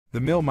The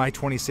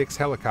Mi-26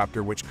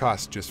 helicopter, which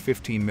costs just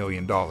 $15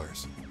 million,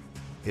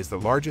 is the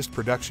largest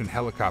production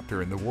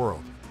helicopter in the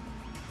world.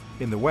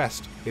 In the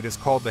West, it is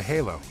called the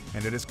Halo,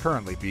 and it is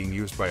currently being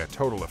used by a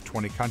total of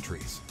 20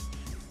 countries,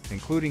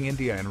 including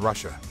India and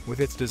Russia, with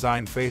its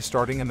design phase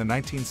starting in the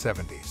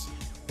 1970s.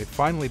 It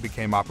finally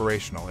became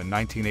operational in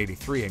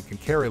 1983 and can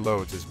carry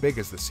loads as big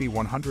as the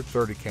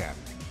C-130 can.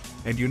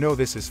 And you know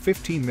this is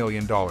 $15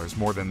 million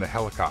more than the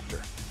helicopter.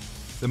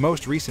 The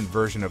most recent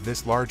version of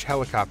this large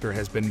helicopter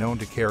has been known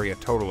to carry a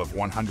total of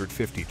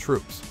 150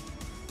 troops,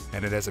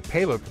 and it has a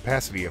payload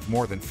capacity of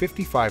more than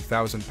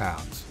 55,000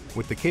 pounds,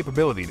 with the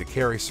capability to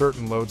carry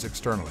certain loads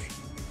externally.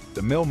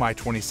 The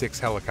Mi-26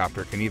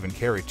 helicopter can even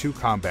carry 2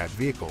 combat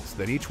vehicles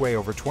that each weigh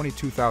over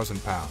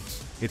 22,000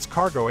 pounds. Its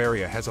cargo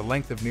area has a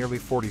length of nearly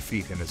 40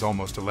 feet and is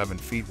almost 11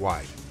 feet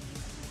wide,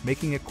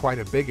 making it quite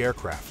a big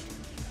aircraft.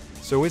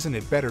 So isn't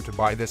it better to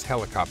buy this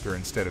helicopter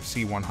instead of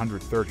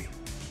C-130?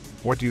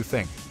 What do you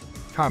think?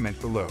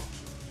 Comment below.